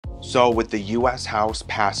So with the US House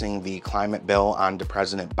passing the climate bill on to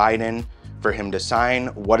President Biden for him to sign,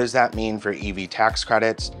 what does that mean for EV tax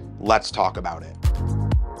credits? Let's talk about it.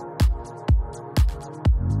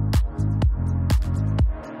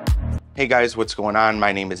 Hey guys, what's going on?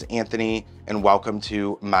 My name is Anthony and welcome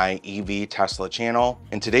to my EV Tesla channel.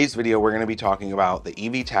 In today's video, we're going to be talking about the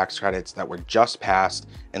EV tax credits that were just passed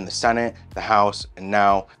in the Senate, the House, and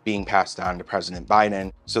now being passed on to President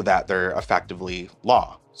Biden so that they're effectively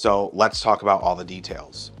law. So let's talk about all the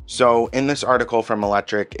details. So in this article from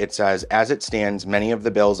Electric, it says, as it stands, many of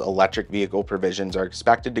the bill's electric vehicle provisions are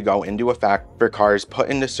expected to go into effect for cars put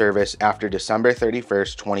into service after December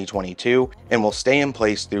 31st, 2022, and will stay in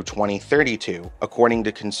place through 2032, according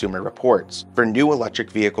to Consumer Reports. For new electric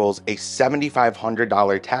vehicles, a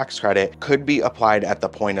 $7,500 tax credit could be applied at the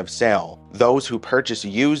point of sale. Those who purchase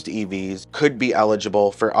used EVs could be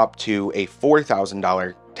eligible for up to a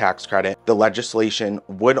 $4,000 tax credit. The legislation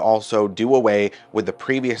would also do away with the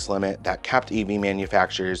previous limit that kept EV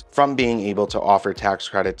manufacturers from being able to offer tax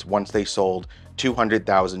credits once they sold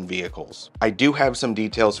 200,000 vehicles. I do have some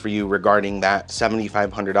details for you regarding that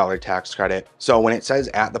 $7,500 tax credit. So when it says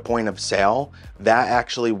at the point of sale, that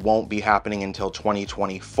actually won't be happening until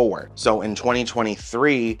 2024. So in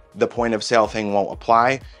 2023, the point of sale thing won't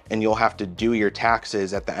apply and you'll have to do your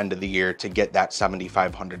taxes at the end of the year to get that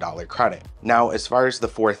 $7,500 credit. Now, as far as the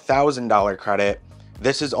 $4,000 credit,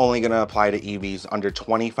 this is only going to apply to EVs under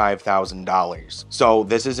 $25,000. So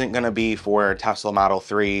this isn't going to be for Tesla Model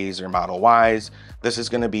 3s or Model Ys. This is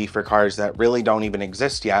going to be for cars that really don't even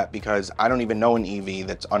exist yet because I don't even know an EV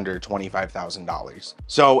that's under $25,000.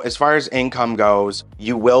 So as far as income goes,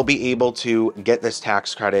 you will be able to get this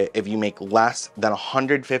tax credit if you make less than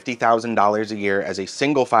 $150,000 a year as a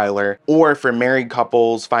single filer, or for married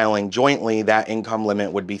couples filing jointly, that income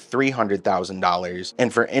limit would be $300,000.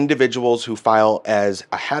 And for individuals who file as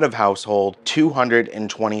a head of household,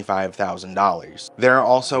 $225,000. There are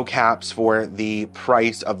also caps for the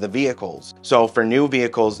price of the vehicles. So for new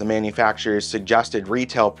vehicles, the manufacturer's suggested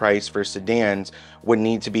retail price for sedans would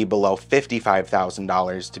need to be below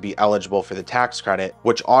 $55,000 to be eligible for the tax credit,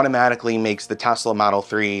 which automatically makes the Tesla Model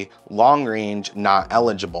 3 long range not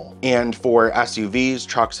eligible. And for SUVs,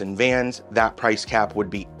 trucks, and vans, that price cap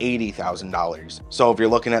would be $80,000. So if you're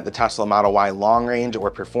looking at the Tesla Model Y long range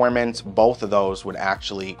or performance, both of those would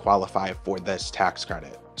actually qualify for this tax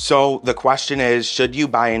credit. So the question is, should you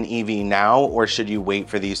buy an EV now or should you wait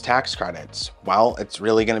for these tax credits? Well, it's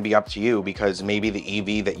really going to be up to you because maybe the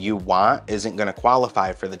EV that you want isn't going to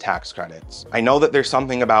qualify for the tax credits. I know that there's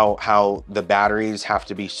something about how the batteries have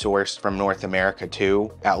to be sourced from North America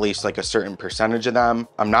too, at least like a certain percentage of them.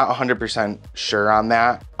 I'm not 100% sure on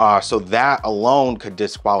that. So that alone could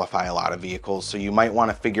disqualify a lot of vehicles. So you might want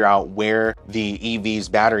to figure out where the EV's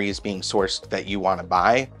battery is being sourced that you want to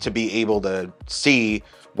buy to be able to see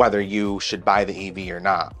whether you should buy the EV or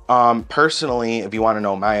not. Personally, if you want to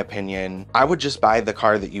know my opinion, I would just buy the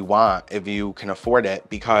car that you want if you can afford it,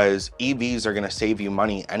 because EVs are going to save you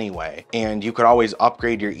money anyway, and you could always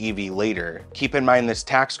upgrade your EV later. Keep in mind, this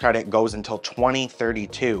tax credit goes until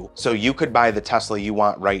 2032. So you could buy the Tesla you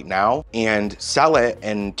want right now and sell it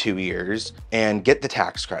in 2 years and get the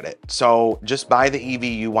tax credit. So just buy the EV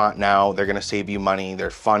you want now. They're going to save you money. They're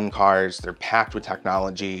fun cars. They're packed with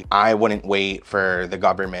technology. I wouldn't wait for the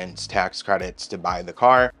government's tax credits to buy the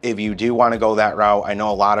car. If you do want to go that route, I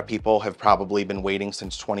know a lot of people have probably been waiting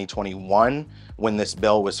since 2021 when this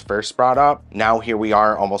bill was first brought up. Now here we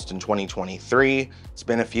are almost in 2023. It's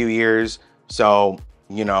been a few years. So,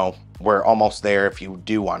 you know, we're almost there if you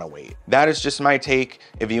do want to wait. That is just my take.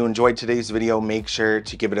 If you enjoyed today's video, make sure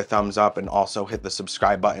to give it a thumbs up and also hit the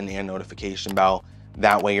subscribe button and notification bell.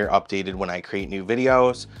 That way you're updated when I create new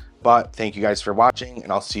videos. But thank you guys for watching,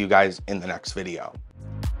 and I'll see you guys in the next video.